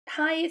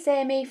Hi, it's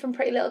Amy from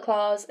Pretty Little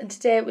Claws, and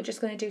today we're just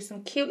going to do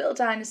some cute little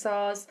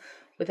dinosaurs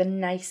with a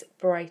nice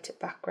bright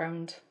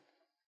background.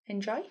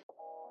 Enjoy!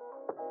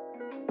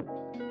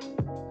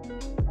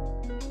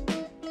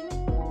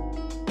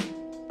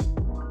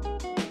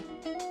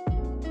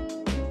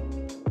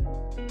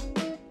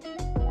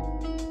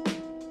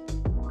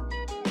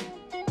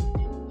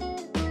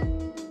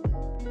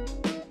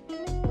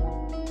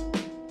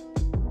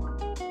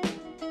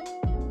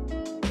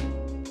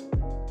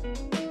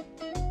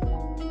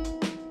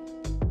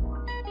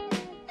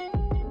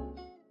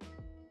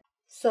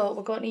 So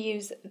we're going to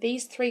use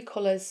these three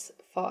colours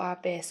for our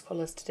base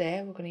colours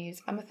today. We're going to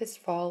use Amethyst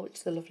Fall, which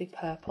is a lovely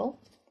purple,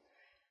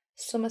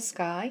 Summer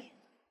Sky,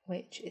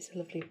 which is a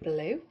lovely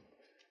blue,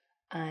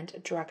 and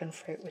Dragon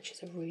Fruit, which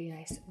is a really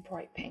nice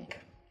bright pink.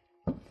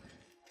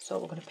 So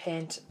we're going to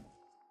paint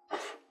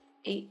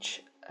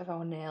each of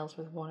our nails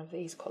with one of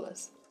these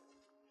colours.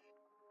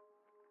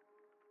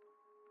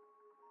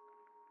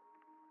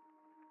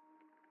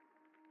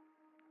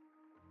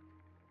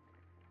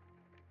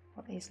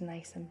 Want these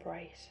nice and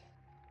bright.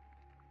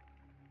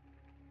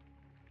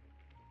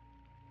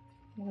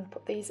 I'm going to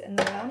put these in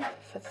the lamp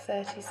for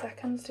 30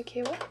 seconds to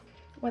cure.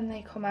 When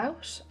they come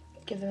out,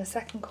 give them a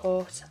second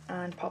coat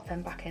and pop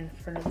them back in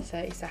for another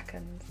 30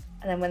 seconds.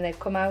 And then when they've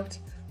come out,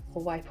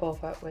 we'll wipe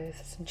over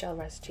with some gel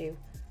residue,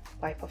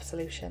 wipe off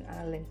solution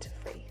and a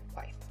lint-free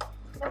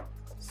wipe.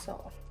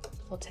 So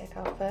we'll take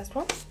our first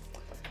one.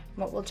 And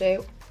what we'll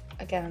do,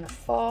 again on a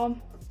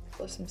form,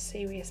 put some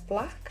serious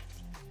black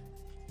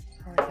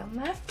already on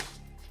there.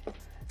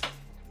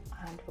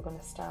 And we're going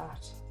to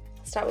start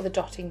with a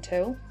dotting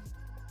tool.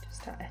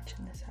 Start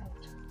etching this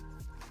out.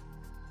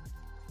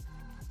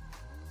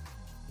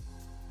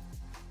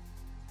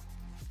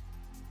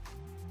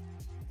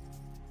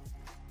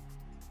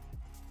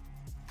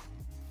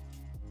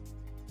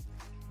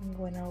 I'm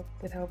going out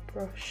with our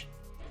brush,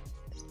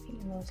 just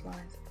eating those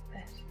lines up a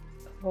bit.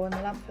 Go in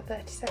the lamp for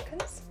 30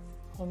 seconds.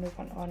 We'll move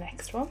on to our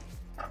next one.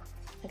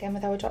 Again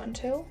with our dotting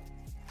tool.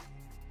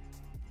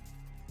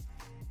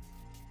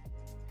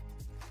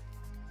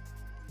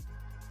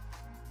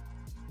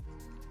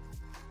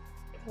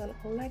 The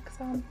little legs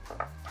on,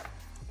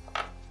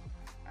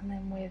 and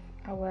then with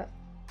our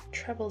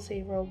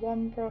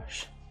 0001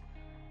 brush,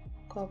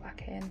 go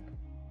back in,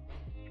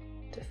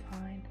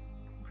 define,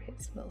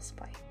 create some little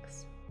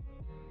spikes.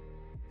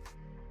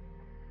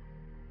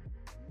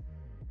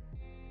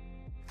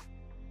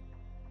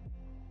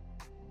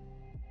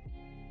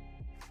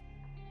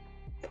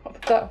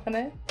 Pop that one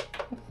in.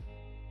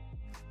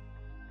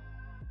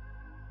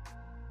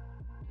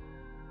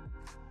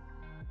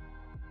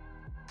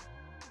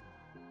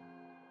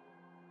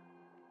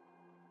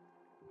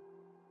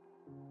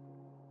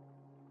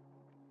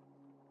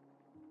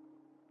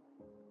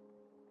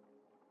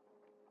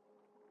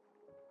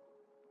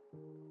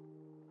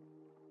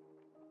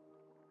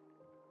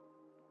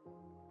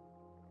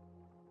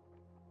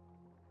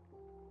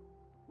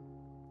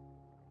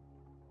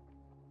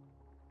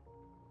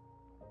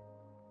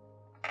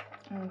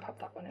 And pop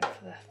that one in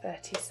for the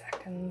 30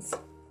 seconds.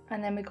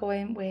 And then we go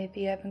in with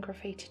the Urban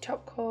Graffiti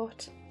top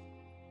coat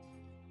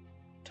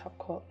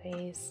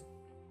these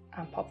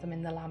and pop them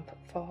in the lamp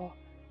for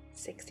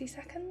 60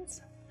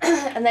 seconds.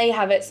 And there you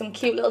have it, some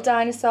cute little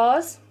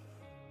dinosaurs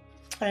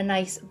on a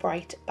nice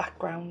bright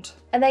background.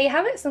 And there you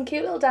have it, some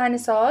cute little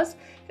dinosaurs.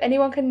 If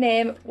anyone can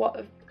name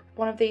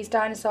one of these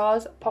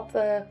dinosaurs, pop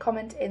the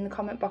comment in the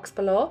comment box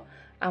below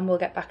and we'll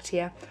get back to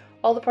you.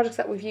 All the products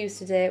that we've used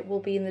today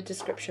will be in the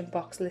description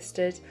box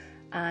listed.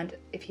 And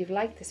if you've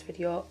liked this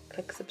video,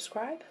 click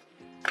subscribe.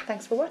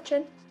 Thanks for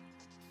watching.